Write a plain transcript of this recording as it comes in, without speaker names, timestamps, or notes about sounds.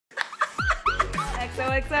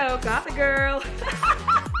XOXO, Gossip Girl.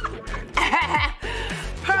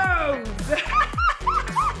 Pose.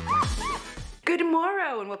 Good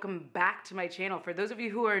morrow and welcome back to my channel. For those of you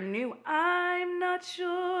who are new, I'm not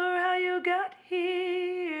sure how you got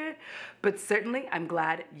here, but certainly I'm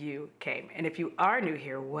glad you came. And if you are new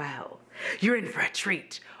here, well, you're in for a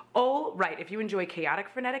treat. All right, if you enjoy chaotic,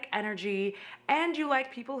 frenetic energy and you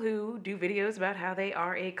like people who do videos about how they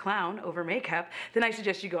are a clown over makeup, then I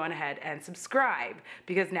suggest you go on ahead and subscribe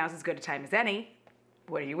because now's as good a time as any.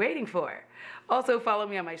 What are you waiting for? Also, follow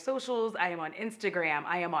me on my socials. I am on Instagram.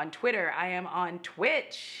 I am on Twitter. I am on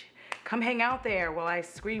Twitch. Come hang out there while I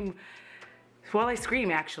scream.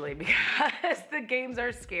 Actually, because the games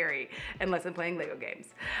are scary unless I'm playing Lego games.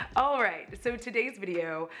 All right, so today's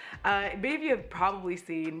video, many of you have probably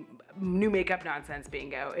seen New Makeup Nonsense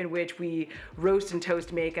Bingo, in which we roast and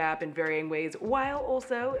toast makeup in varying ways while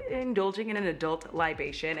also indulging in an adult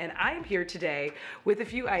libation. And I am here today with a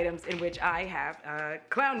few items in which I have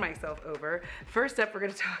clowned myself over. First up, we're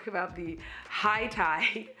gonna talk about the High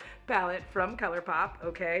Tide palette from ColourPop,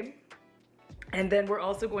 okay? And then we're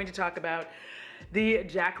also going to talk about the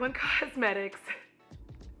Jaclyn Cosmetics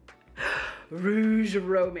Rouge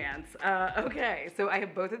Romance. Okay, so I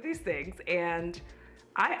have both of these things and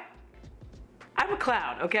I'm a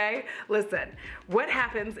clown, okay? Listen, what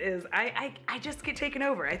happens is I just get taken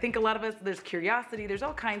over. I think a lot of us, there's curiosity, there's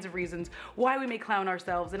all kinds of reasons why we may clown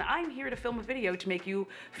ourselves, and I'm here to film a video to make you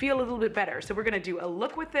feel a little bit better. So we're gonna do a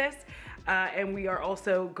look with this, and we are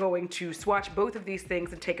also going to swatch both of these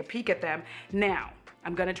things and take a peek at them. Now,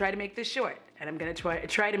 I'm gonna try to make this short, and I'm gonna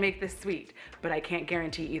try to make this sweet, but I can't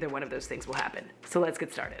guarantee either one of those things will happen. So let's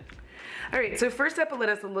get started. All right, so first up, let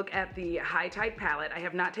us look at the High Tide palette. I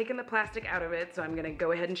have not taken the plastic out of it, so I'm gonna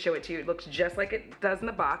go ahead and show it to you. It looks just like it does in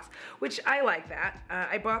the box, which I like that.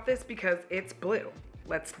 I bought this because it's blue.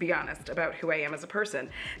 Let's be honest about who I am as a person.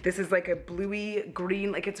 This is like a bluey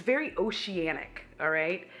green, like it's very oceanic, all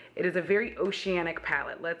right? It is a very oceanic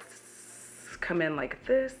palette. Let's come in like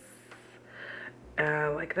this.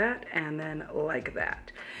 Like that, and then like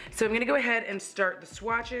that. So I'm gonna go ahead and start the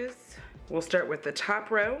swatches. We'll start with the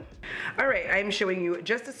top row. All right, I'm showing you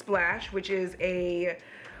Just a Splash, which is a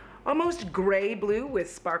almost gray blue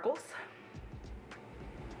with sparkles.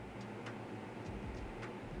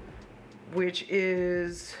 Which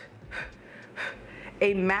is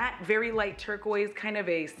a matte, very light turquoise, kind of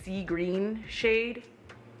a sea green shade.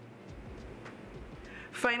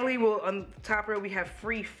 Finally, on the top row, we have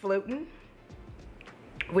Free Floatin',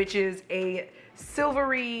 which is a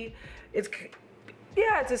silvery, it's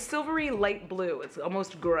a silvery light blue. It's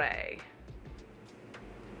almost gray.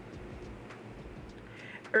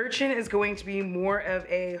 Urchin is going to be more of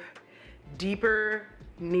a deeper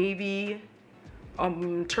navy,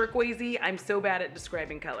 turquoisey. I'm so bad at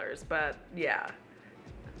describing colors, but yeah.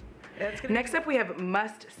 Next up we have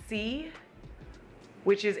Must See,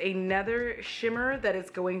 which is another shimmer that is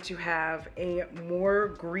going to have a more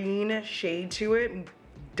green shade to it.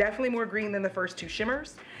 Definitely more green than the first two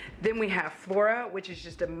shimmers. Then we have Flora, which is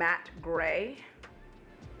just a matte gray.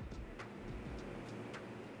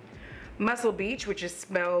 Muscle Beach, which is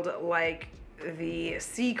spelled like the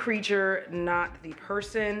sea creature, not the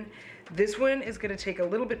person. This one is gonna take a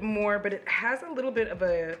little bit more, but it has a little bit of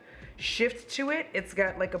a shift to it. It's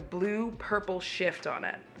got like a blue purple shift on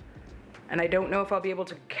it. And I don't know if I'll be able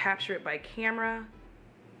to capture it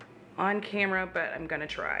on camera, but I'm gonna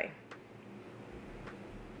try.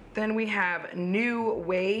 Then we have New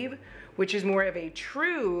Wave, which is more of a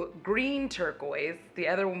true green turquoise. The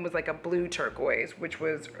other one was like a blue turquoise, which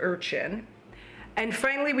was Urchin. And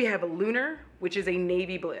finally we have Lunar, which is a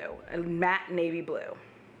navy blue, a matte navy blue.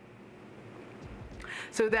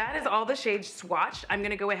 So that is all the shades swatched. I'm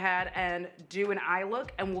gonna go ahead and do an eye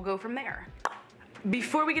look and we'll go from there.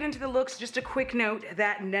 Before we get into the looks, just a quick note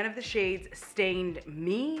that none of the shades stained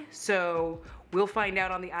me, so we'll find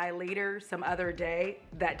out on the eye later, some other day.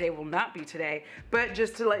 That day will not be today, but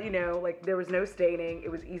just to let you know, like there was no staining.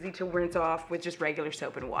 It was easy to rinse off with just regular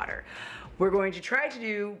soap and water. We're going to try to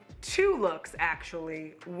do 2 looks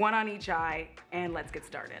actually, 1 on each eye, and let's get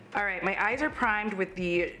started. All right, my eyes are primed with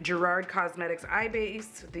the Gerard Cosmetics Eye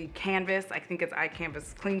Base, the canvas. I think it's Eye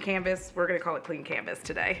Canvas, Clean Canvas. We're gonna call it Clean Canvas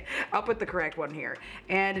today. I'll put the correct one here.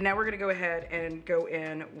 And now we're gonna go ahead and go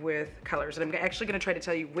in with colors. And I'm actually gonna try to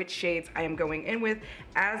tell you which shades I am going in with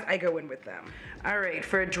as I go in with them. All right,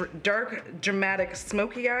 for a dark, dramatic,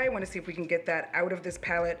 smoky eye, I wanna see if we can get that out of this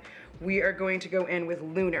palette. We are going to go in with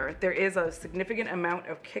Lunar. There is a significant amount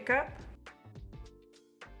of kick up,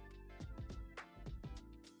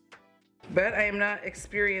 but I am not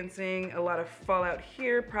experiencing a lot of fallout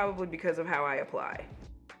here, probably because of how I apply.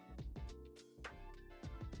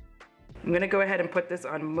 I'm gonna go ahead and put this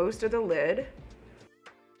on most of the lid.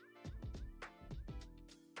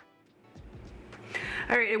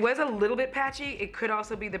 All right, it was a little bit patchy. It could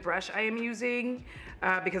also be the brush I am using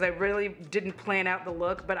because I really didn't plan out the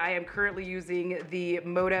look, but I am currently using the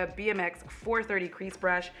Moda BMX 430 crease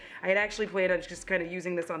brush. I had actually planned on just kind of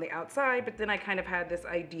using this on the outside, but then I kind of had this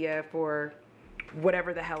idea for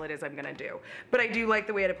whatever the hell it is I'm gonna do. But I do like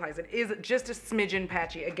the way it applies. It is just a smidgen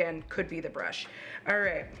patchy. Again, could be the brush. All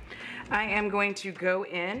right, I am going to go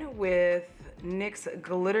in with NYX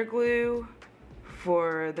glitter glue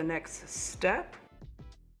for the next step.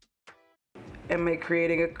 Am I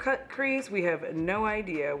creating a cut crease? We have no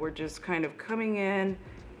idea. We're just kind of coming in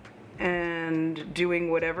and doing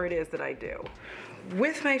whatever it is that I do.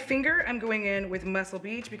 With my finger, I'm going in with Muscle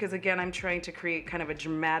Beach because again, I'm trying to create kind of a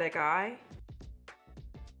dramatic eye.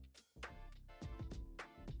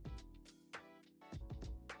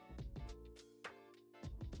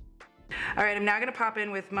 All right, I'm now gonna pop in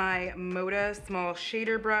with my Moda small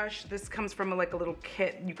shader brush. This comes from like a little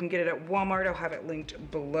kit. You can get it at Walmart. I'll have it linked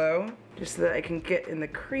below, just so that I can get in the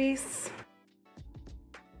crease.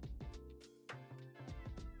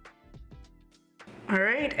 All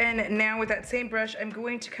right, and now with that same brush, I'm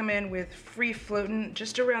going to come in with Free Floatin'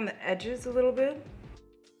 just around the edges a little bit.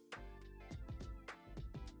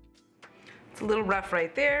 It's a little rough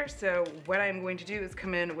right there, so what I'm going to do is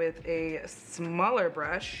come in with a smaller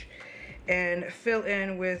brush and fill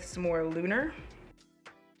in with some more lunar.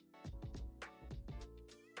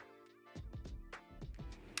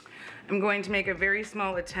 I'm going to make a very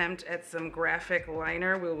small attempt at some graphic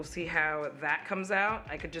liner. We will see how that comes out.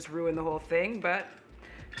 I could just ruin the whole thing, but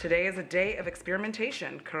today is a day of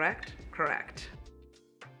experimentation, correct? Correct.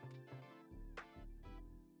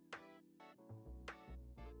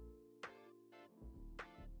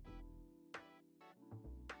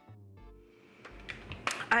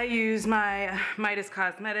 I use my Midas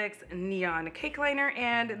Cosmetics Neon Cake Liner,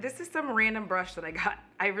 and this is some random brush that I got.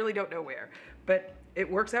 I really don't know where, but it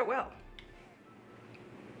works out well.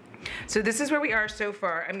 So this is where we are so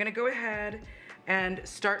far. I'm gonna go ahead and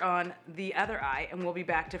start on the other eye, and we'll be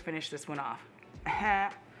back to finish this one off.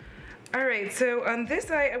 All right, so on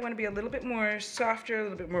this eye, I wanna be a little bit more softer, a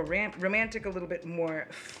little bit more romantic, a little bit more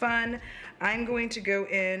fun. I'm going to go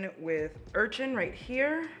in with Urchin right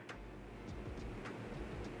here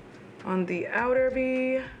on the outer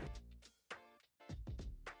V.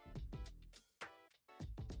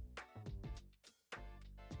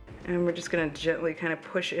 And we're just gonna gently kind of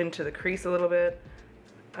push into the crease a little bit.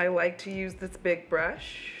 I like to use this big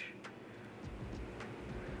brush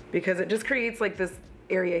because it just creates like this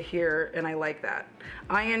area here, and I like that.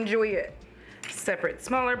 I enjoy it. Separate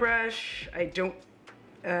smaller brush. I don't,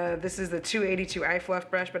 this is the 282 Eye Fluff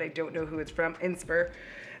brush, but I don't know who it's from, Inspire.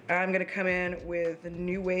 I'm gonna come in with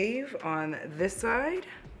New Wave on this side.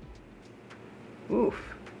 Oof,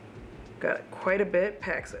 got quite a bit,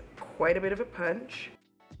 packs quite a bit of a punch.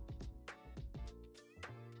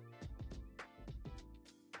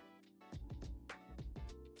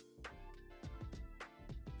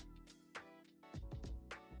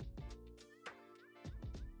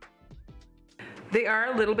 They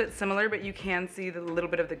are a little bit similar, but you can see the little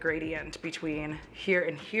bit of the gradient between here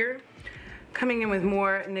and here. Coming in with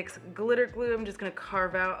more NYX glitter glue, I'm just gonna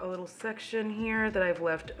carve out a little section here that I've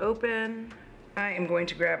left open. I am going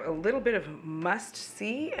to grab a little bit of Must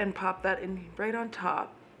See and pop that in right on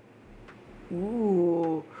top.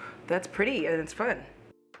 Ooh, that's pretty and it's fun.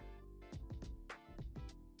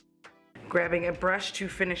 Grabbing a brush to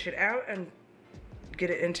finish it out and get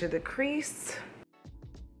it into the crease.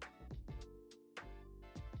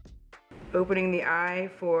 Opening the eye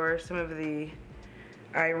for some of the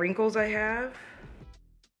eye wrinkles I have.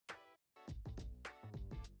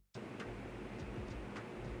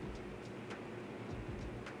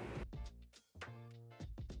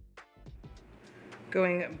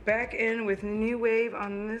 Going back in with New Wave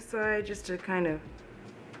on this side just to kind of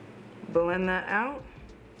blend that out.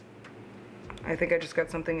 I think I just got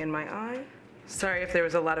something in my eye. Sorry if there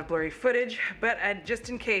was a lot of blurry footage, but just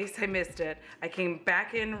in case I missed it, I came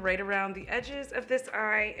back in right around the edges of this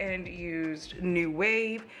eye and used New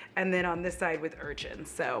Wave, and then on this side with Urchin.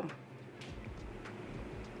 So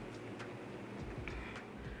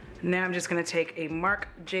now I'm just gonna take a Marc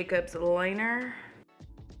Jacobs liner.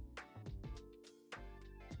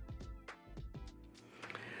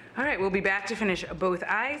 All right, we'll be back to finish both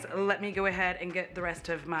eyes. Let me go ahead and get the rest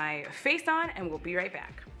of my face on, and we'll be right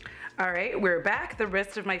back. All right, we're back. The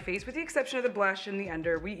rest of my face, with the exception of the blush and the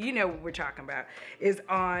under, you know what we're talking about, is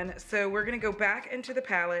on. So we're gonna go back into the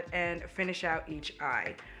palette and finish out each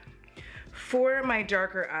eye. For my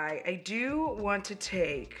darker eye, I do want to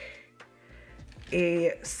take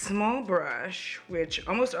a small brush, which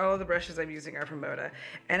almost all of the brushes I'm using are from Moda,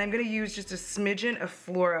 and I'm gonna use just a smidgen of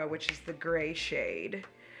Flora, which is the gray shade.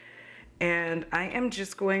 And I am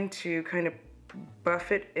just going to kind of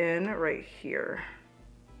buff it in right here.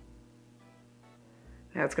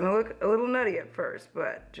 Now it's gonna look a little nutty at first,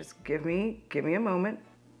 but just give me a moment.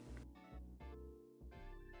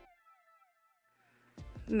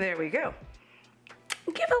 There we go.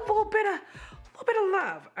 Give a little bit of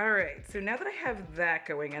love. All right, so now that I have that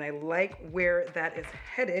going and I like where that is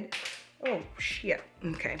headed, oh shit,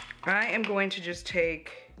 okay. I am going to just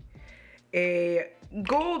take a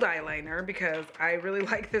gold eyeliner because I really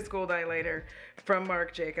like this gold eyeliner from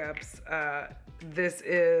Marc Jacobs. This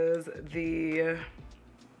is the,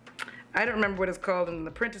 I don't remember what it's called and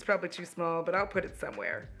the print is probably too small, but I'll put it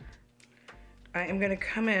somewhere. I am gonna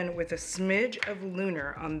come in with a smidge of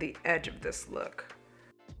Lunar on the edge of this look.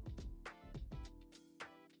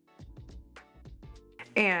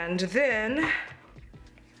 And then,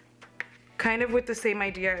 kind of with the same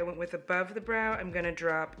idea, I went with above the brow. I'm gonna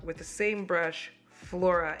drop with the same brush,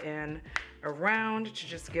 Flora in around to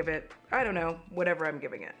just give it, I don't know, whatever I'm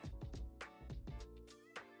giving it.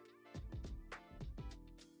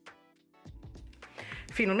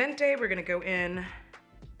 Finalmente, we're gonna go in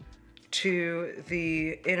to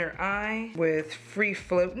the inner eye with Free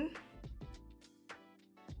Floatin'.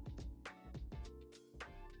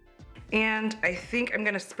 And I think I'm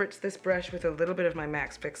gonna spritz this brush with a little bit of my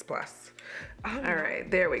Max Fix Plus. Oh. All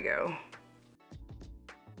right, there we go.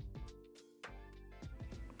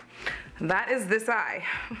 That is this eye.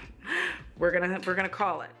 We're gonna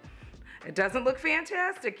call it. It doesn't look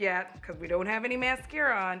fantastic yet because we don't have any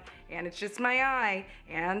mascara on and it's just my eye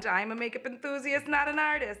and I'm a makeup enthusiast, not an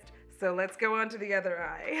artist. So let's go on to the other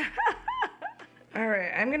eye. All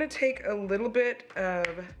right, I'm gonna take a little bit of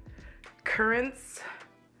Currants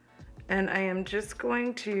and I am just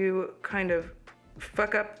going to kind of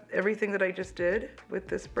fuck up everything that I just did with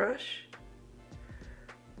this brush.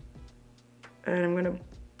 And I'm gonna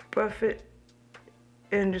buff it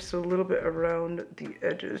in just a little bit around the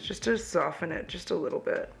edges, just to soften it just a little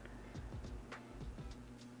bit.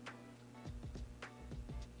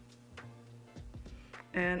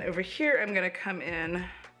 And over here, I'm gonna come in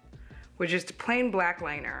with just a plain black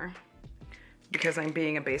liner because I'm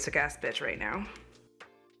being a basic ass bitch right now.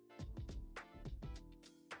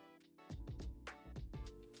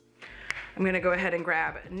 I'm gonna go ahead and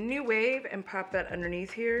grab New Wave and pop that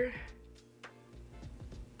underneath here.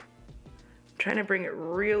 I'm trying to bring it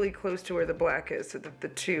really close to where the black is so that the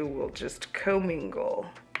two will just commingle.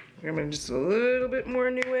 I'm gonna just a little bit more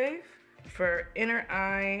New Wave. For inner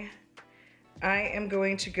eye, I am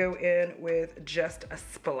going to go in with just a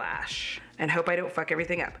splash and hope I don't fuck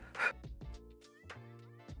everything up.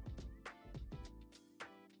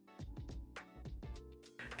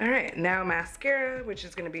 All right, now mascara, which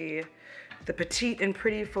is gonna be the Petite and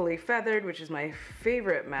Pretty Fully Feathered, which is my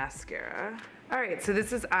favorite mascara. All right, so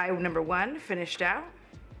this is eye number 1, finished out.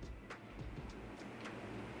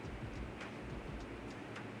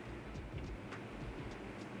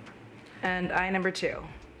 And eye number 2.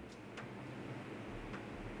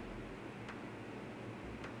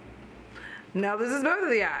 Now this is both of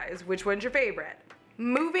the eyes. Which one's your favorite?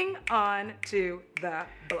 Moving on to the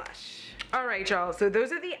blush. All right, y'all, so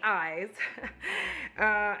those are the eyes.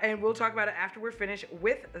 And we'll talk about it after we're finished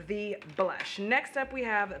with the blush. Next up, we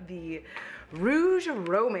have the Rouge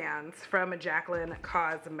Romance from Jaclyn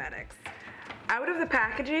Cosmetics. Out of the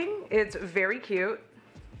packaging, it's very cute.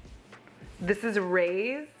 This is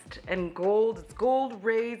raised and gold. It's gold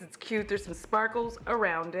raised, it's cute. There's some sparkles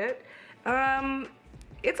around it.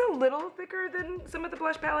 It's a little thicker than some of the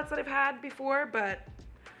blush palettes that I've had before, but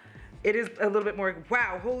it is a little bit more,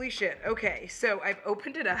 wow, holy shit. Okay, so I've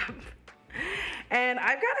opened it up and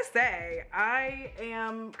I've gotta say, I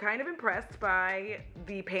am kind of impressed by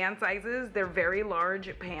the pan sizes. They're very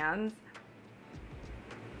large pans.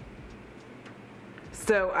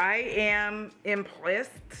 So I am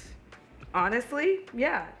impressed. Honestly,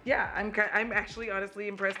 yeah, I'm actually honestly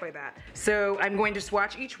impressed by that. So I'm going to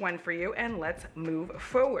swatch each one for you and let's move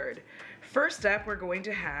forward. First up, we're going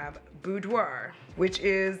to have Boudoir, which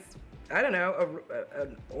is, I don't know,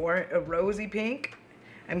 a rosy pink.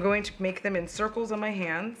 I'm going to make them in circles on my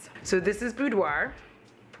hands. So this is Boudoir.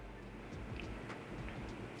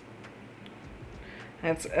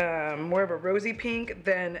 That's more of a rosy pink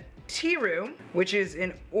than Tea Room, which is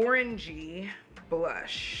an orangey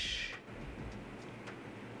blush.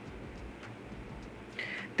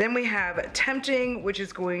 Then we have Tempting, which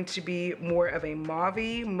is going to be more of a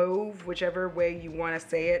mauvey, mauve, whichever way you want to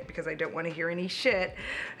say it, because I don't want to hear any shit.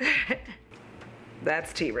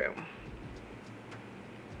 That's Tea Room.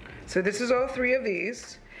 So this is all 3 of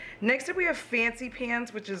these. Next up we have Fancy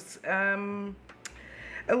Pants, which is a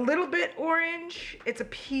little bit orange. It's a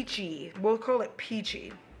peachy, we'll call it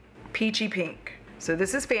peachy. Peachy pink. So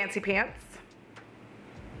this is Fancy Pants.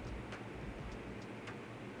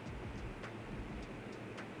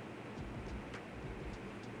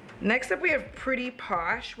 Next up we have Pretty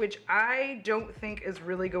Posh, which I don't think is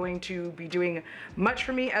really going to be doing much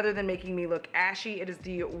for me other than making me look ashy. It is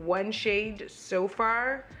the one shade so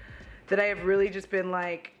far that I have really just been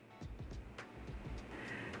like,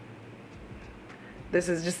 this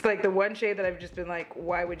is just like the one shade that I've just been like,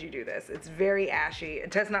 why would you do this? It's very ashy.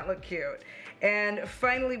 It does not look cute. And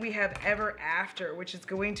finally we have Ever After, which is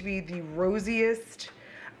going to be the rosiest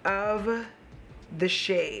of the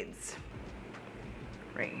shades.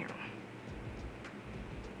 Right here.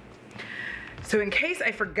 So in case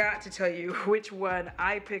I forgot to tell you which one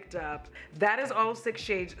I picked up, that is all 6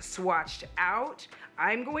 shades swatched out.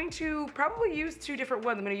 I'm going to probably use 2 different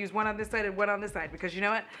ones. I'm going to use one on this side and one on this side because you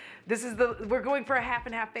know what? We're going for a half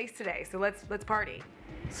and half face today. So let's party.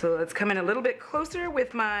 So let's come in a little bit closer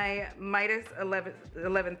with my Midas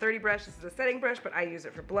 1130 brush. This is a setting brush, but I use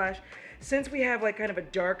it for blush. Since we have like kind of a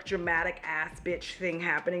dark, dramatic ass bitch thing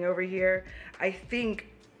happening over here, I think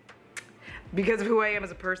because of who I am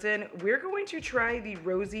as a person, we're going to try the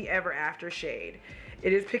Rosy Ever After shade.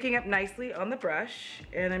 It is picking up nicely on the brush,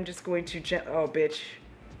 and I'm just going to oh bitch.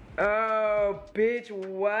 Oh bitch,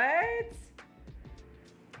 what?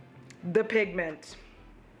 The pigment.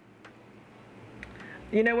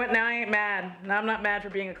 You know what, now I ain't mad. Now I'm not mad for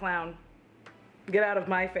being a clown. Get out of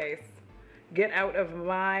my face. Get out of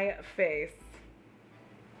my face.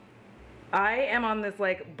 I am on this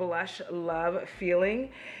like blush love feeling.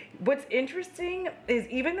 What's interesting is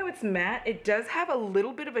even though it's matte, it does have a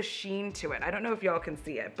little bit of a sheen to it. I don't know if y'all can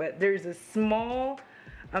see it, but there's a small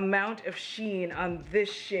amount of sheen on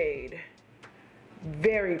this shade.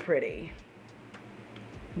 Very pretty.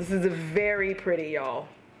 This is very pretty, y'all.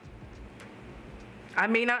 I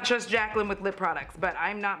may not trust Jaclyn with lip products, but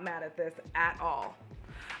I'm not mad at this at all.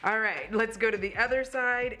 All right, let's go to the other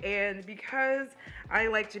side, and because I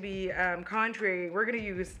like to be contrary, we're gonna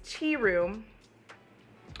use Tea Room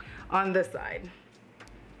on this side.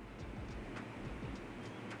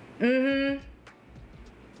 I'm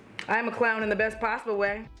a clown in the best possible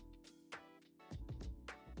way.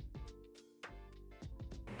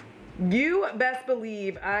 You best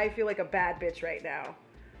believe I feel like a bad bitch right now.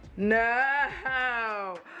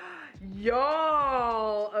 No,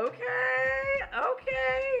 y'all, okay.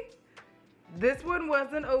 This one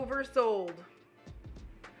wasn't oversold.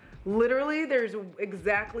 Literally, there's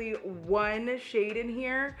exactly 1 shade in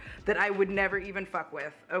here that I would never even fuck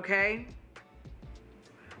with, okay?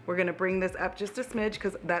 We're gonna bring this up just a smidge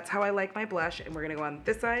because that's how I like my blush, and we're gonna go on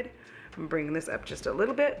this side. I'm bringing this up just a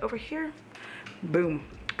little bit over here. Boom.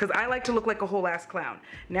 Because I like to look like a whole ass clown.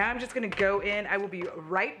 Now I'm just gonna go in. I will be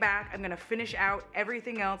right back. I'm gonna finish out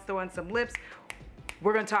everything else, throw on some lips.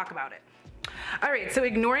 We're gonna talk about it. All right, so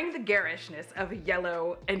ignoring the garishness of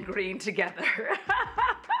yellow and green together,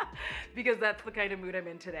 because that's the kind of mood I'm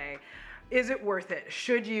in today. Is it worth it?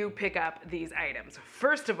 Should you pick up these items?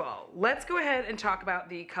 First of all, let's go ahead and talk about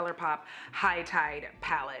the ColourPop High Tide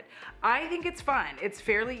palette. I think it's fun. It's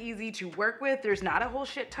fairly easy to work with. There's not a whole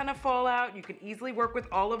shit ton of fallout. You can easily work with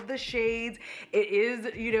all of the shades. It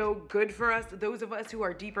is, you know, good for us, those of us who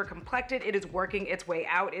are deeper complected. It is working its way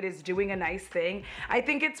out. It is doing a nice thing. I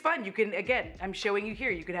think it's fun. You can, again, I'm showing you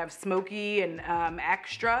here, you can have smoky and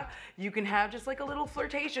extra. You can have just like a little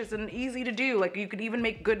flirtatious and easy to do. Like you could even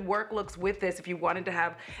make good work looks with this if you wanted to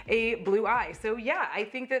have a blue eye. So yeah, I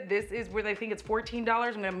think that this is where I think it's $14.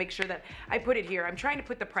 I'm gonna make sure that I put it here. I'm trying to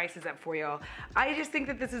put the prices up for y'all. I just think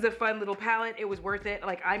that this is a fun little palette. It was worth it.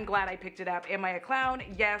 Like, I'm glad I picked it up. Am I a clown?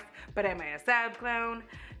 Yes. But am I a sad clown?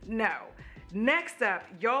 No. Next up,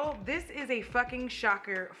 y'all, this is a fucking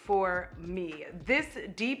shocker for me. This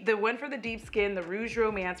the one for the deep skin, the Rouge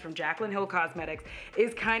Romance from Jaclyn Hill Cosmetics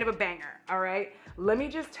is kind of a banger, all right? Let me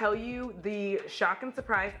just tell you the shock and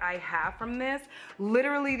surprise I have from this.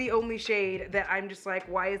 Literally the only shade that I'm just like,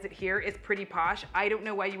 why is it here? Is Pretty Posh. I don't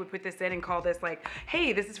know why you would put this in and call this like,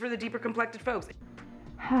 hey, this is for the deeper complected folks.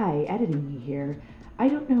 Hi, editing me here. I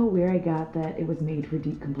don't know where I got that it was made for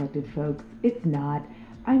deep complected folks. It's not.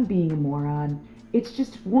 I'm being a moron. It's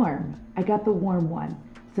just warm. I got the warm one.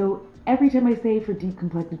 So every time I say for deep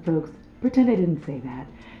complected folks, pretend I didn't say that.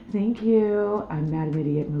 Thank you. I'm not an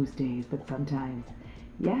idiot most days, but sometimes.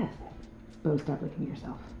 Yes. Bo, stop licking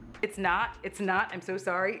yourself. It's not, I'm so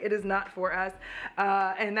sorry. It is not for us.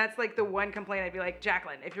 And that's like the one complaint I'd be like,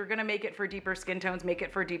 Jaclyn, if you're gonna make it for deeper skin tones, make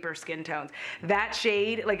it for deeper skin tones. That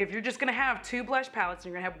shade, like if you're just gonna have 2 blush palettes,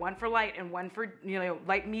 and you're gonna have one for light and one for, you know,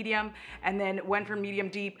 light medium, and then one for medium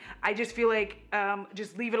deep, I just feel like,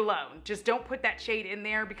 just leave it alone. Just don't put that shade in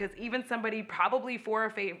there, because even somebody probably 4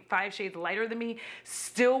 or 5 shades lighter than me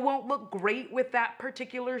still won't look great with that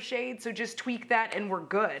particular shade. So just tweak that and we're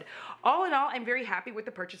good. All in all, I'm very happy with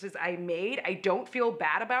the purchases I made. I don't feel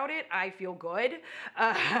bad about it. I feel good.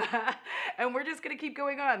 And we're just gonna keep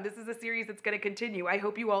going on. This is a series that's gonna continue. I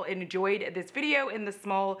hope you all enjoyed this video and the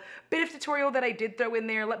small bit of tutorial that I did throw in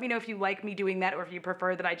there. Let me know if you like me doing that or if you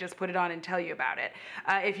prefer that I just put it on and tell you about it.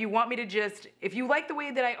 If you want me to just, if you like the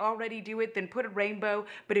way that I already do it, then put a rainbow.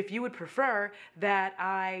 But if you would prefer that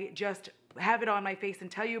I just have it on my face and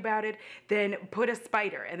tell you about it, then put a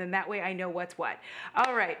spider, and then that way I know what's what.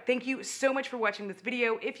 All right, thank you so much for watching this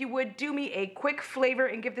video. If you would, do me a quick favor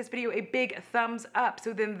and give this video a big thumbs up,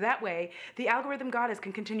 so then that way the algorithm goddess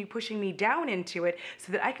can continue pushing me down into it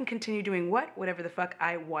so that I can continue doing whatever the fuck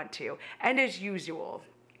I want to. And as usual,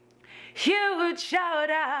 huge shout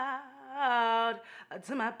out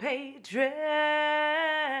to my patrons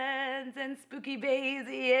and spooky bays,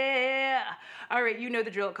 yeah. All right, you know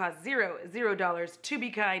the drill. It costs $0 to be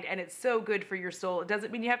kind, and it's so good for your soul. It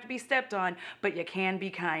doesn't mean you have to be stepped on, but you can be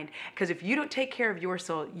kind, because if you don't take care of your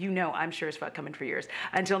soul, you know I'm sure as fuck coming for yours.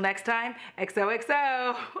 Until next time,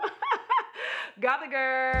 XOXO. Got the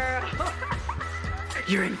girl.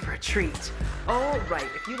 You're in for a treat. All right,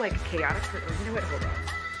 if you like chaotic, you know what, hold on.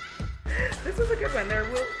 This was a good one. There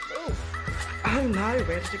will, oh no,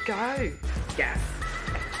 where did it go? Yes,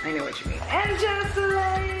 I know what you mean. And just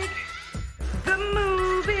like the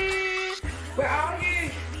movie, where are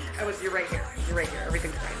you? Oh, you're right here. You're right here.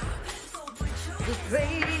 Everything's fine.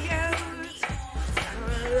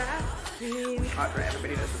 Audra,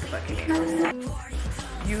 everybody knows what the fucking name is.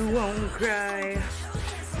 You won't cry.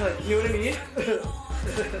 You know what I mean?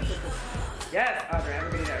 Yes, Audra,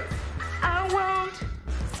 everybody knows. I won't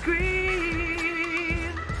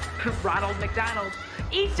scream. Ronald McDonald,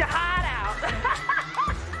 eat your heart out.